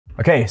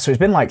Okay, so it's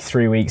been like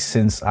 3 weeks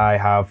since I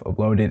have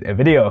uploaded a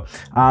video,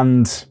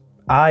 and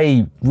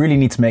I really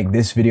need to make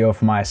this video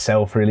for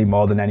myself really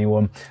more than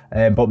anyone,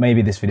 but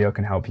maybe this video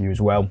can help you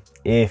as well.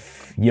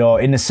 If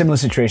you're in a similar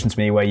situation to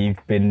me where you've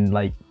been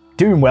like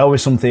doing well with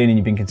something and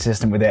you've been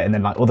consistent with it, and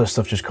then like other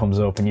stuff just comes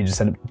up and you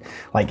just end up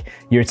like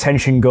your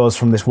attention goes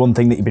from this one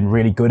thing that you've been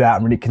really good at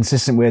and really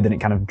consistent with, and it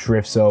kind of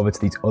drifts over to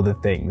these other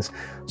things.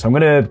 So I'm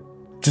gonna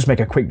just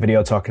make a quick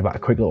video talking about a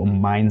quick little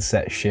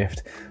mindset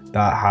shift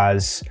that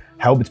has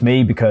helped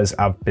me, because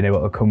I've been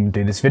able to come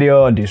do this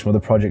video and do some other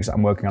projects that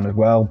I'm working on as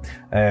well,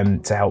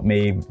 to help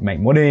me make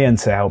money and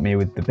to help me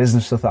with the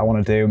business stuff that I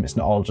want to do. It's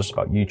not all just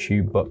about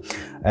YouTube, but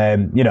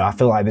you know, I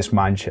feel like this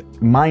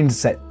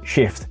mindset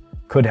shift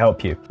could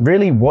help you.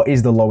 Really, what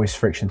is the lowest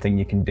friction thing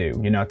you can do?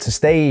 You know, to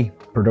stay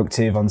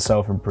productive on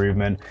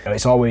self-improvement,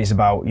 it's always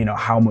about, you know,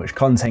 how much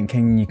content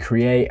can you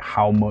create,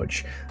 how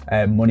much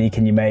money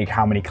can you make,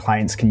 how many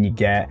clients can you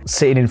get,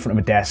 sitting in front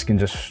of a desk and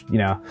just, you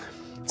know,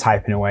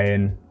 typing away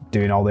and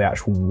doing all the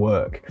actual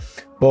work.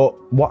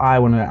 But what I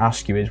want to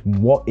ask you is,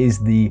 what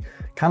is the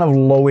kind of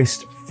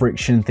lowest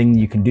friction thing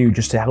you can do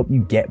just to help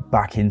you get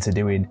back into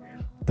doing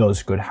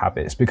those good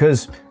habits?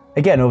 Because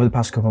again, over the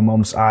past couple of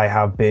months, I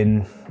have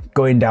been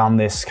going down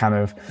this kind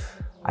of,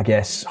 I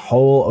guess,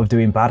 hole of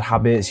doing bad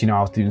habits. You know,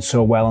 I was doing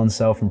so well on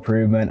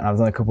self-improvement. I've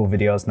done a couple of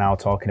videos now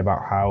talking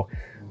about how,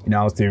 you know,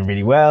 I was doing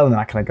really well and then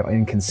I kind of got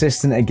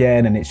inconsistent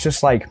again. And it's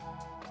just like,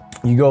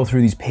 you go through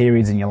these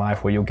periods in your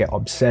life where you'll get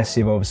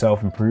obsessive over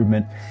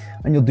self-improvement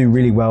and you'll do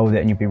really well with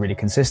it and you'll be really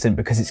consistent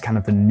because it's kind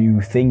of the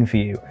new thing for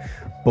you.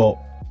 But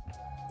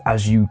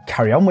as you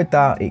carry on with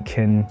that, you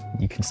can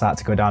start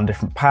to go down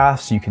different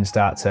paths. You can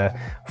start to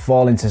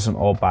fall into some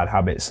old bad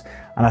habits.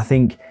 And I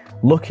think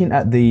looking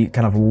at the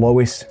kind of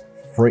lowest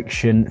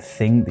friction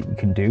thing that you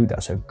can do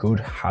that's a good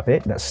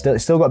habit, it's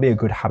still got to be a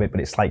good habit,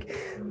 but it's like,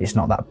 it's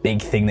not that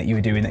big thing that you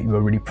were doing that you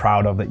were really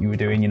proud of that you were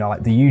doing, you know,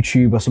 like the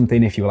YouTube or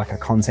something. If you were like a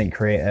content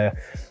creator,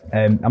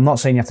 I'm not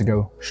saying you have to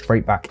go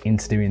straight back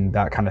into doing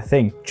that kind of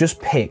thing. Just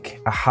pick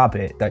a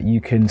habit that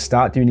you can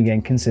start doing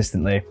again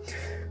consistently,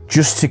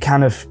 just to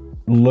kind of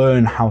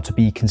learn how to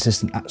be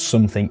consistent at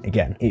something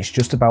again. It's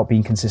just about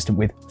being consistent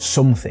with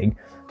something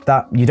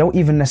that you don't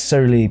even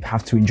necessarily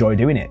have to enjoy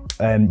doing it.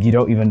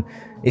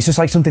 It's just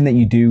like something that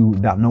you do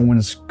that no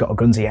one's got a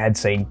gun to your head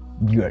saying,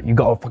 you've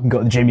got to fucking go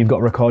to the gym, you've got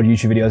to record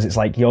YouTube videos. It's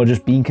like, you're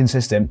just being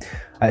consistent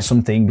at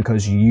something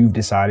because you've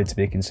decided to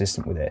be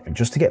consistent with it. And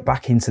just to get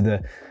back into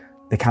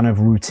the kind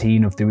of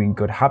routine of doing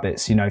good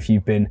habits. You know, if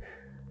you've been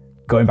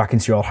going back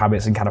into your old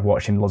habits and kind of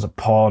watching loads of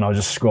porn or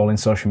just scrolling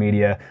social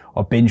media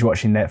or binge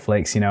watching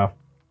Netflix, you know,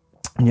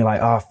 and you're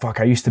like, oh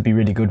fuck, I used to be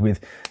really good with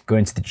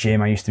going to the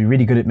gym. I used to be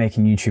really good at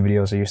making YouTube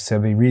videos. I used to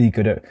be really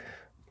good at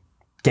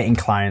getting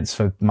clients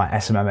for my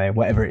SMMA,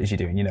 whatever it is you're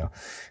doing, you know.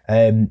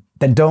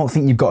 Then don't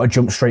think you've got to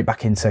jump straight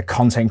back into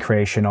content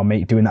creation or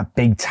doing that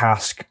big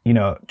task. You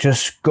know,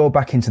 just go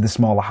back into the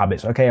smaller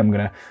habits. Okay, I'm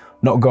gonna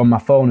not go on my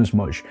phone as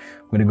much.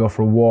 I'm gonna go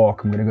for a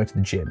walk. I'm gonna go to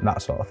the gym,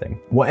 that sort of thing.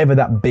 Whatever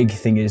that big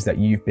thing is that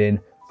you've been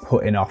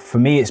putting off. For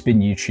me, it's been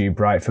YouTube,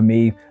 right? For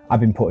me,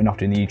 I've been putting off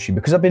doing the YouTube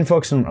because I've been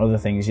focusing on other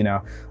things, you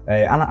know.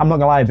 And I'm not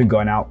gonna lie, I've been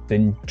going out,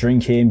 been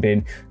drinking,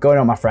 been going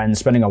out with my friends,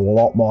 spending a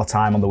lot more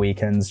time on the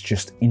weekends,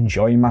 just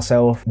enjoying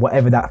myself.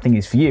 Whatever that thing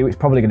is for you, it's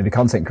probably gonna be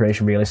content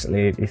creation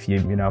realistically. If you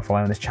know,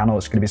 following this channel,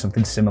 it's gonna be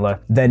something similar.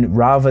 Then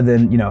rather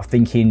than, you know,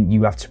 thinking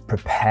you have to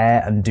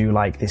prepare and do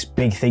like this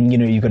big thing, you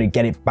know, you've got to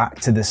get it back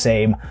to the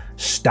same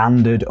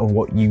standard of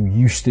what you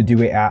used to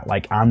do it at.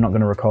 Like, I'm not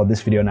gonna record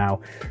this video now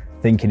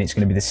thinking it's going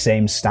to be the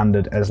same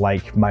standard as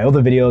like my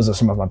other videos or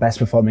some of my best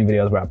performing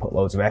videos where I put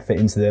loads of effort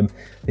into them.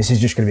 This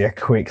is just going to be a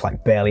quick,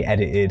 like barely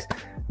edited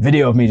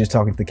video of me just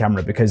talking to the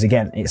camera, because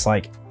again, it's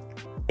like,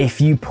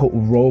 if you put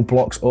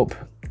roadblocks up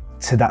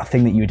to that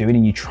thing that you're doing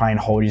and you try and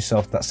hold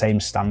yourself to that same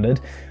standard,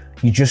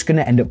 you're just going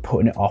to end up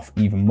putting it off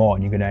even more,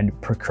 and you're going to end up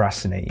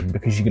procrastinating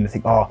because you're going to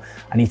think, oh,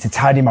 I need to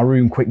tidy my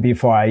room quick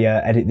before I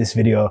edit this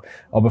video,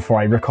 or before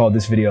I record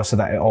this video so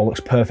that it all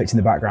looks perfect in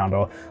the background,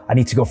 or I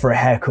need to go for a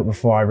haircut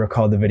before I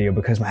record the video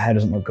because my hair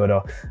doesn't look good,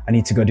 or I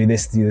need to go do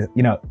this, you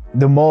know.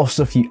 The more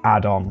stuff you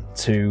add on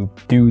to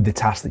do the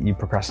task that you're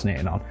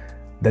procrastinating on,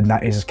 then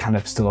that is kind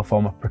of still a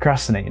form of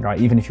procrastinating, right?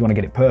 Even if you want to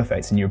get it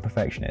perfect and you're a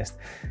perfectionist.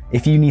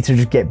 If you need to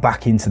just get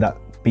back into that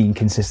being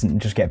consistent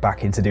and just get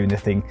back into doing the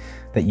thing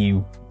that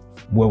you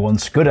were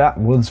once good at,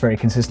 once very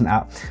consistent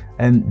at,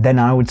 and then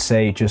I would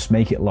say just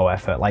make it low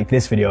effort. Like,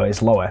 this video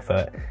is low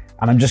effort,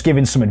 and I'm just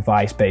giving some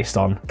advice based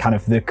on kind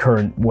of the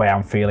current way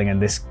I'm feeling,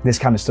 and this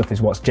kind of stuff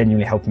is what's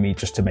genuinely helping me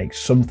just to make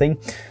something.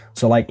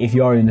 So like, if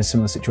you're in a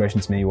similar situation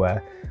to me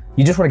where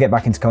you just want to get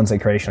back into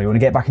content creation, or you want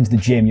to get back into the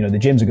gym, you know, the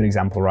gym's a good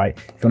example, right?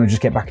 If you want to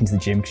just get back into the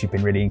gym because you've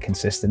been really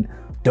inconsistent,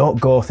 don't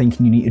go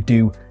thinking you need to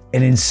do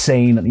an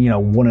insane, you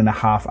know,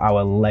 1.5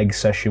 hour leg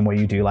session where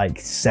you do like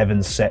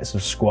 7 sets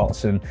of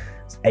squats and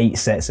 8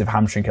 sets of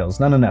hamstring curls.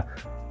 No.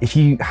 If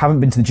you haven't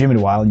been to the gym in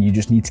a while and you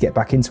just need to get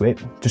back into it,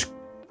 just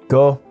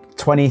go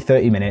 20,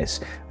 30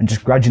 minutes and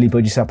just gradually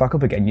build yourself back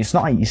up again. It's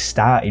not like you're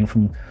starting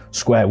from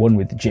square one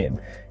with the gym.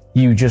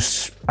 you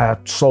just are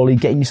slowly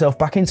getting yourself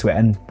back into it.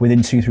 And within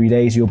 2-3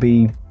 days, you'll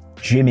be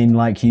gymming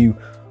like you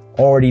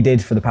already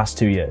did for the past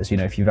 2 years, you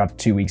know, if you've had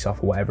 2 weeks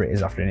off or whatever it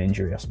is after an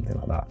injury or something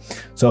like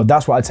that. So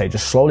that's what I'd say,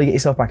 just slowly get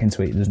yourself back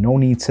into it. There's no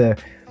need to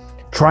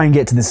try and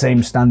get to the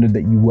same standard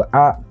that you were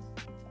at,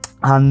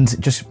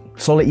 and just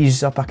slowly ease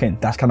yourself back in.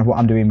 That's kind of what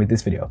I'm doing with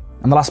this video.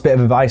 And the last bit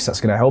of advice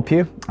that's gonna help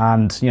you,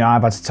 and you know,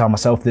 I've had to tell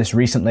myself this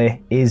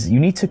recently, is you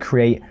need to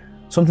create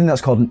something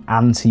that's called an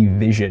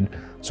anti-vision.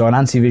 So an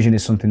anti-vision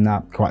is something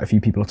that quite a few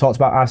people have talked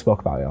about. I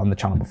spoke about it on the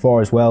channel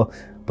before as well,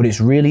 but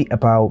it's really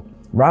about,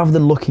 rather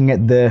than looking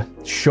at the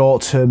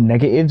short-term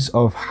negatives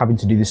of having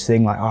to do this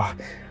thing, like, oh,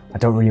 I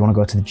don't really want to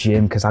go to the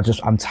gym because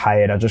I'm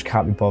tired, I just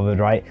can't be bothered,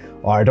 right?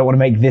 Or I don't want to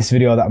make this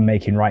video that I'm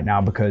making right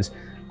now because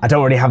I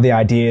don't really have the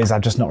ideas,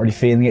 I'm just not really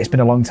feeling it. It's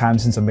been a long time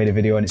since I've made a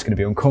video and it's going to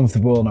be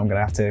uncomfortable and I'm going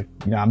to have to,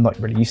 you know, I'm not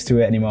really used to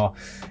it anymore.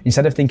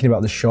 Instead of thinking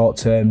about the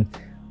short-term,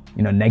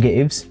 you know,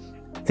 negatives,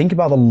 think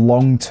about the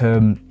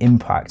long-term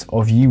impact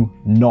of you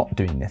not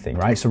doing the thing,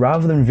 right? So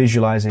rather than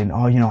visualizing,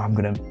 oh, you know, I'm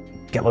going to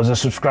get loads of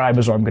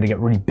subscribers or I'm going to get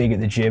really big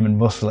at the gym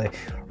and muscly,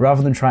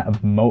 rather than trying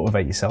to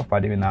motivate yourself by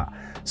doing that,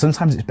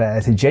 sometimes it's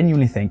better to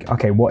genuinely think,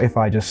 okay, what if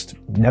I just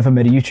never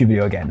made a YouTube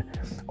video again?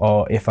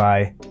 Or if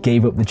I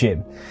gave up the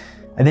gym?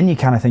 And then you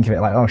kind of think of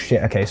it like, oh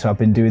shit, okay, so I've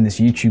been doing this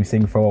YouTube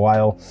thing for a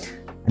while,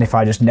 and if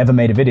I just never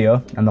made a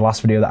video, and the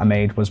last video that I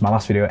made was my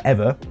last video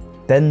ever,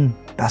 then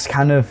that's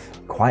kind of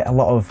quite a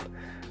lot of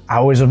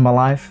hours of my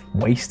life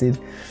wasted.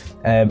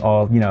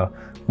 Or, you know,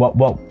 what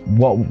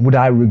would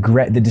I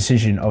regret the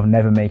decision of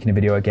never making a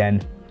video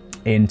again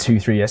in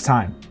 2-3 years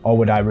time? Or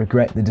would I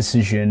regret the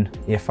decision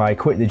if I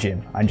quit the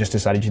gym and just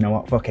decided, you know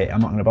what, fuck it,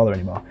 I'm not gonna bother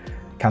anymore,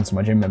 cancel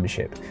my gym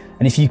membership?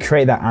 And if you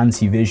create that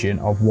anti-vision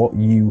of what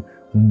you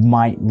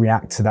might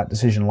react to that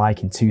decision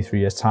like in 2-3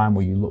 years time,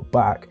 where you look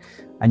back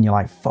and you're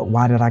like, fuck,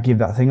 why did I give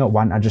that thing up?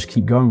 Why didn't I just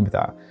keep going with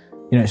that?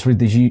 You know, it's with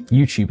this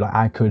YouTube, like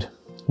I could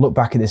look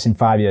back at this in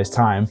 5 years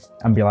time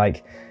and be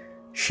like,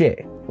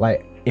 shit,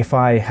 like if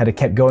I had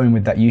kept going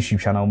with that YouTube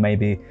channel,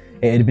 maybe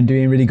it had been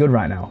doing really good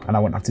right now and I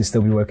wouldn't have to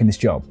still be working this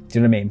job. Do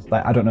you know what I mean?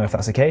 Like, I don't know if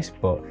that's the case,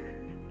 but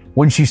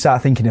once you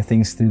start thinking of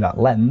things through that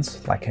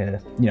lens, like, you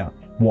know,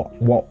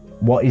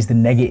 what is the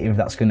negative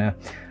that's gonna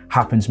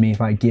happen to me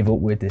if I give up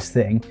with this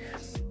thing,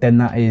 then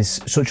that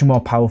is such a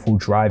more powerful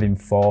driving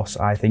force,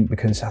 I think,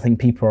 because I think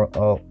people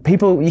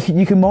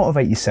you can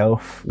motivate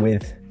yourself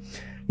with,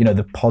 you know,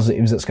 the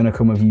positives that's going to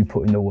come of you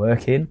putting the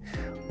work in,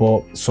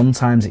 but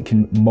sometimes it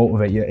can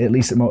motivate you, at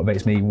least it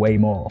motivates me way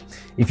more,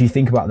 if you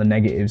think about the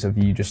negatives of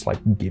you just like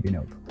giving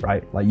up,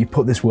 right? Like you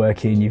put this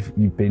work in,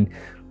 you've been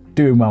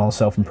doing well on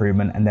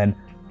self-improvement, and then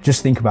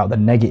just think about the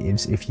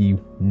negatives if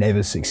you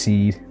never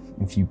succeed,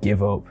 if you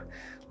give up.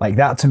 Like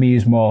that to me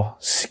is more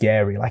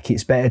scary. Like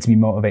it's better to be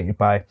motivated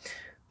by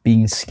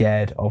being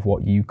scared of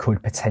what you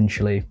could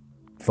potentially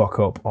fuck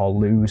up or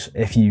lose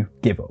if you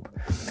give up.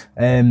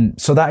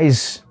 So that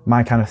is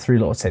my kind of 3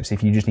 little tips.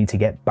 If you just need to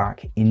get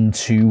back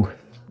into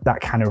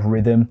that kind of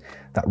rhythm,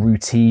 that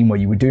routine where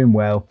you were doing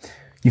well,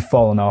 you've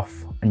fallen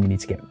off and you need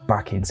to get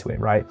back into it,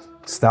 right?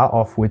 Start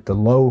off with the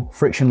low,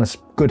 frictionless,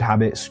 good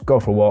habits, go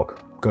for a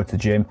walk, go to the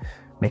gym,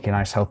 make a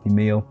nice healthy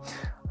meal.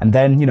 And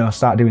then, you know,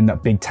 start doing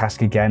that big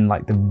task again,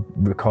 like the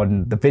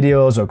recording the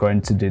videos or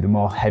going to do the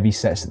more heavy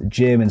sets at the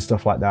gym and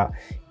stuff like that.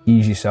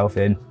 Ease yourself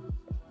in.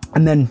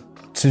 And then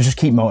to just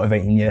keep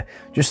motivating you,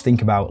 just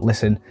think about,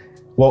 listen,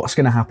 what's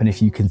going to happen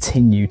if you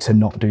continue to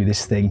not do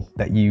this thing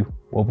that you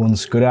were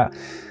once good at?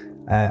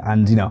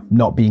 And, you know,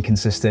 not being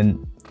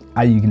consistent,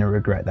 are you going to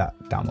regret that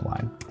down the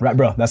line? Right,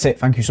 bro, that's it.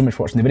 Thank you so much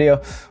for watching the video.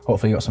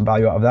 Hopefully you got some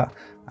value out of that.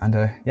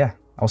 And yeah,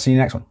 I'll see you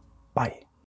next one. Bye.